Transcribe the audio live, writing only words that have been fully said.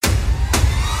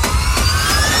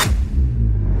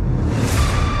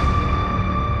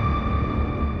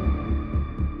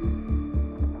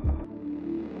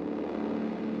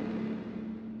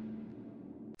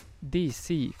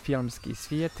DC filmski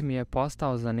svijet mi je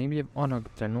postao zanimljiv onog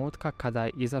trenutka kada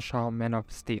je izašao Man of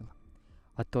Steel,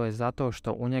 a to je zato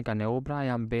što u njega ne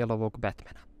ubrajam Baleovog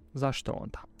Batmana. Zašto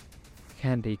onda?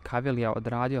 Henry Cavill je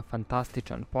odradio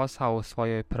fantastičan posao u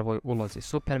svojoj prvoj ulozi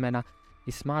Supermana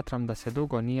i smatram da se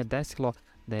dugo nije desilo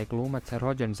da je glumac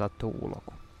rođen za tu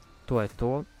ulogu. To je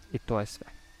to i to je sve.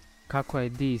 Kako je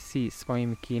DC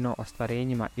svojim kino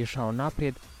ostvarenjima išao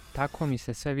naprijed, tako mi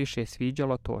se sve više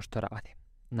sviđalo to što radi.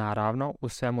 Naravno, u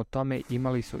svemu tome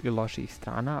imali su i loših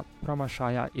strana,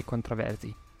 promašaja i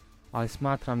kontroverziji, ali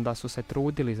smatram da su se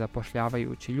trudili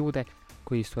zapošljavajući ljude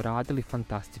koji su radili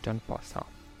fantastičan posao.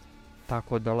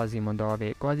 Tako dolazimo do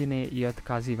ove godine i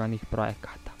otkazivanih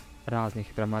projekata,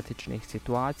 raznih dramatičnih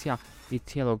situacija i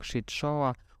cijelog shit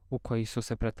showa u koji su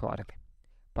se pretvorili.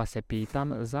 Pa se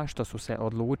pitam zašto su se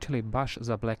odlučili baš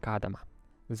za Black Adama.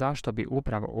 Zašto bi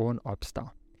upravo on opstao?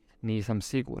 Nisam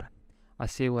siguran. A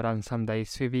siguran sam da i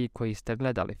svi vi koji ste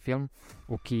gledali film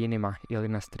u kinima ili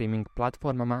na streaming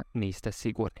platformama niste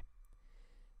sigurni.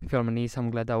 Film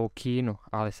nisam gledao u kinu,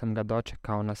 ali sam ga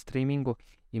dočekao na streamingu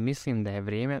i mislim da je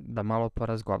vrijeme da malo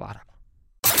porazgovaramo.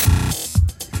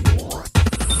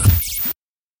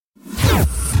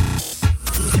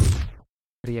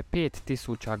 Prije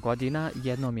 5000 godina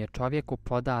jednom je čovjeku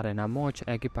podarena moć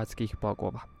egipatskih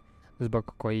bogova,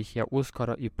 zbog kojih je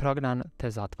uskoro i prognan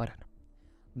te zatvoren.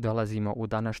 Dolazimo u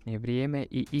današnje vrijeme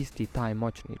i isti taj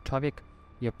moćni čovjek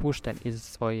je pušten iz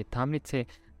svoje tamnice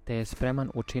te je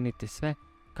spreman učiniti sve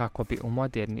kako bi u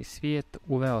moderni svijet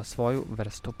uveo svoju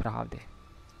vrstu pravde.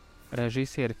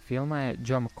 Režiser filma je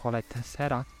John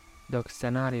Colet-Serra, dok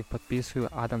scenarij potpisuju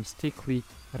Adam Stickley,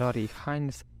 Rory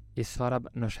Hines i Sorab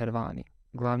Noshervani.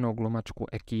 Glavnu glumačku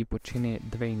ekipu čine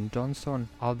Dwayne Johnson,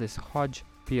 Aldis Hodge,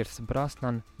 Pierce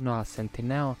Brosnan, Noah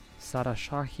Centineo, Sarah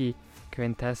Shahi,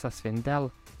 Quintessa Swindell,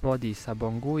 Bodi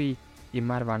Sabongui i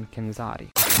Marwan Kenzari.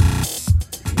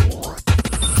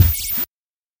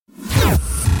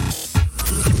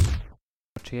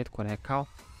 U početku rekao,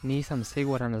 nisam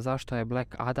siguran zašto je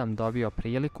Black Adam dobio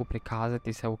priliku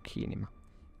prikazati se u kinima,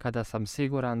 kada sam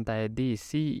siguran da je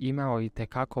DC imao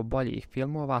itekako boljih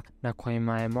filmova na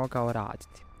kojima je mogao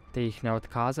raditi, te ih ne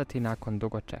otkazati nakon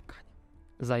dugo čekanja.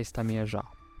 Zaista mi je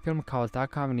žao. Film kao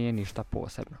takav nije ništa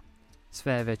posebno.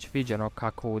 Sve je već viđeno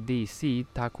kako u DC,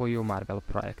 tako i u Marvel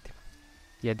projektima.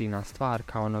 Jedina stvar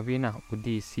kao novina u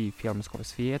DC filmskom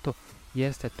svijetu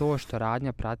jeste to što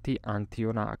radnja prati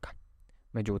antijunaka.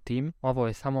 Međutim, ovo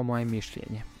je samo moje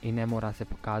mišljenje i ne mora se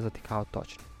pokazati kao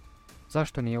točno.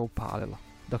 Zašto nije upalilo?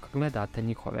 Dok gledate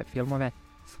njihove filmove,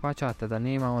 shvaćate da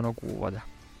nema onog uvoda,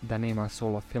 da nema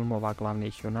solo filmova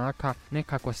glavnih junaka,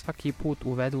 nekako svaki put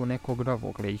uvedu nekog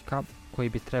novog lika koji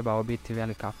bi trebao biti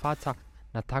velika faca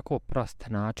na tako prost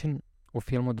način u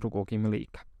filmu drugog im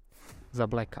lika. Za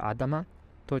Black Adama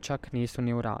to čak nisu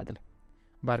ni uradili,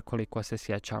 bar koliko se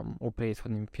sjećam u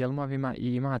prethodnim filmovima,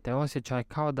 i imate osjećaj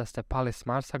kao da ste pali s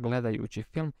Marsa gledajući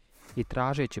film i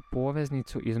tražeći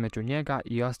poveznicu između njega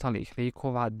i ostalih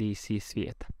likova DC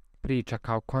svijeta. Priča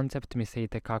kao koncept mi se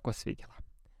itekako svidjela.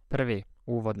 Prve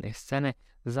uvodne scene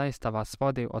zaista vas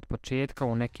vode od početka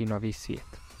u neki novi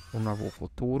svijet, u novu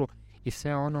kulturu i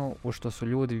sve ono u što su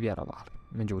ljudi vjerovali.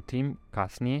 Međutim,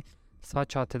 kasnije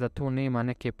shvaćate da tu nema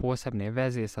neke posebne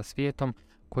veze sa svijetom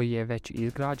koji je već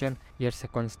izgrađen, jer se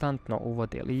konstantno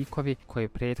uvode likovi koje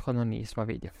prethodno nismo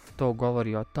vidjeli. To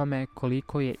govori o tome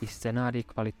koliko je i scenarij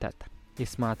kvalitetan i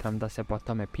smatram da se po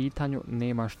tome pitanju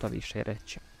nema što više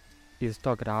reći. Iz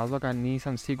tog razloga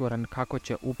nisam siguran kako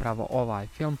će upravo ovaj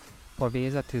film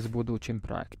povezati s budućim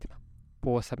projektima.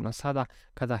 Posebno sada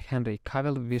kada Henry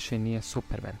Cavill više nije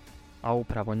Superman, a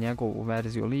upravo njegovu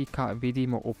verziju lika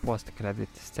vidimo u post-credit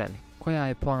sceni. Koja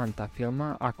je poanta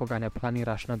filma ako ga ne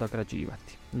planiraš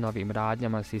nadograđivati novim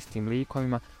radnjama s istim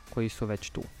likovima koji su već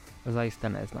tu? Zaista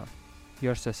ne znam.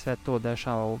 Još se sve to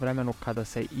dešava u vremenu kada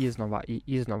se iznova i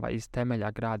iznova iz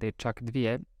temelja grade čak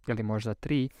 2 ili možda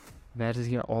 3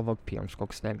 verzije ovog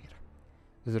filmskog svemira.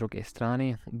 S druge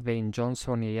strane, Dwayne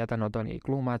Johnson je jedan od onih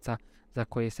glumaca za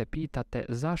koje se pitate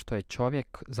zašto je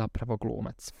čovjek zapravo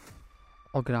glumac.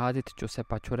 Ogradit ću se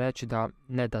pa ću reći da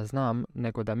ne da znam,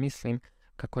 nego da mislim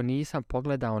kako nisam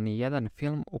pogledao ni jedan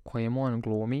film u kojem on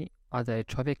glumi, a da je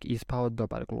čovjek ispao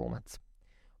dobar glumac.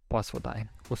 Posvuda je,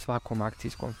 u svakom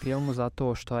akcijskom filmu,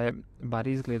 zato što je, bar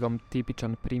izgledom,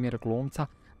 tipičan primjer glumca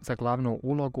za glavnu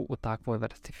ulogu u takvoj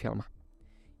vrsti filma.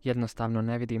 Jednostavno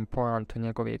ne vidim poantu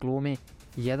njegove glume,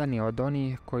 jedan je od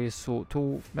onih koji su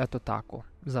tu, eto tako,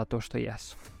 zato što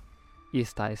jesu.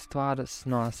 Ista je stvar s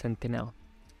Noah Centineo.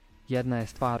 Jedna je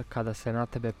stvar kada se na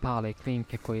tebe pale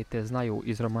klinke koji te znaju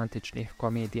iz romantičnih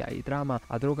komedija i drama,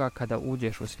 a druga kada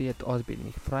uđeš u svijet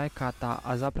ozbiljnih projekata,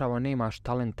 a zapravo nemaš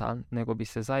talenta, nego bi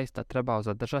se zaista trebao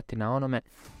zadržati na onome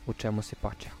u čemu si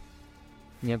počeo.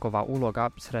 Njegova uloga,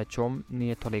 srećom,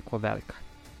 nije toliko velika,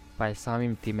 pa je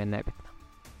samim time nebitna.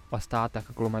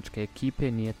 Ostatak glumačke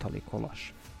ekipe nije toliko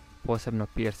loš. Posebno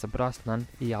Pierce Brosnan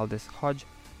i Aldous Hodge,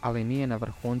 ali nije na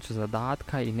vrhuncu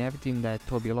zadatka i ne vidim da je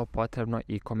to bilo potrebno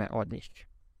ikome od njih.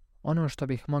 Ono što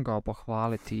bih mogao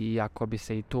pohvaliti, iako bi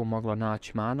se i tu moglo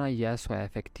naći mana, jesu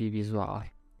efekti i vizuali.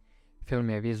 Film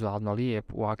je vizualno lijep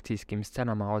u akcijskim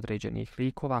scenama određenih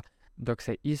likova, dok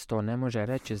se isto ne može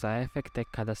reći za efekte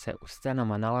kada se u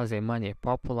scenama nalaze manje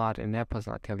popularni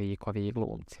nepoznati likovi i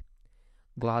glumci.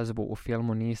 Glazbu u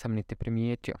filmu nisam niti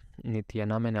primijetio, niti je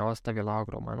na mene ostavila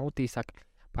ogroman utisak,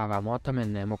 pa vam o tome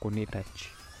ne mogu ni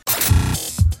reći.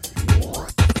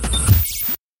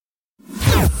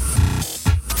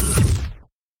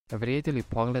 Vrijedi li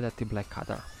pogledati Black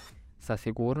Adama? Sa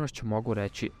sigurnošću mogu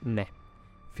reći ne.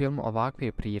 Film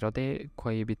ovakve prirode,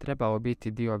 koji bi trebao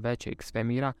biti dio većeg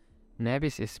svemira, ne bi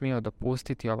se smio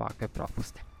dopustiti ovakve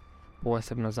propuste.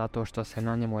 Posebno zato što se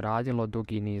na njemu radilo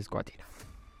dugi niz godina.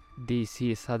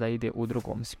 DC sada ide u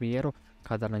drugom smjeru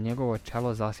kada na njegovo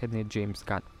čelo zasjedne James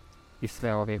Gunn. I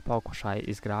sve ove pokušaje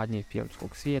izgradnje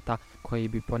filmskog svijeta koji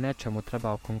bi po nečemu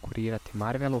trebao konkurirati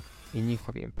Marvelu i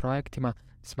njihovim projektima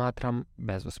smatram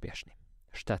bezuspješnim.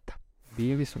 Šteta,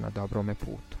 bili su na dobrome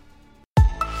putu.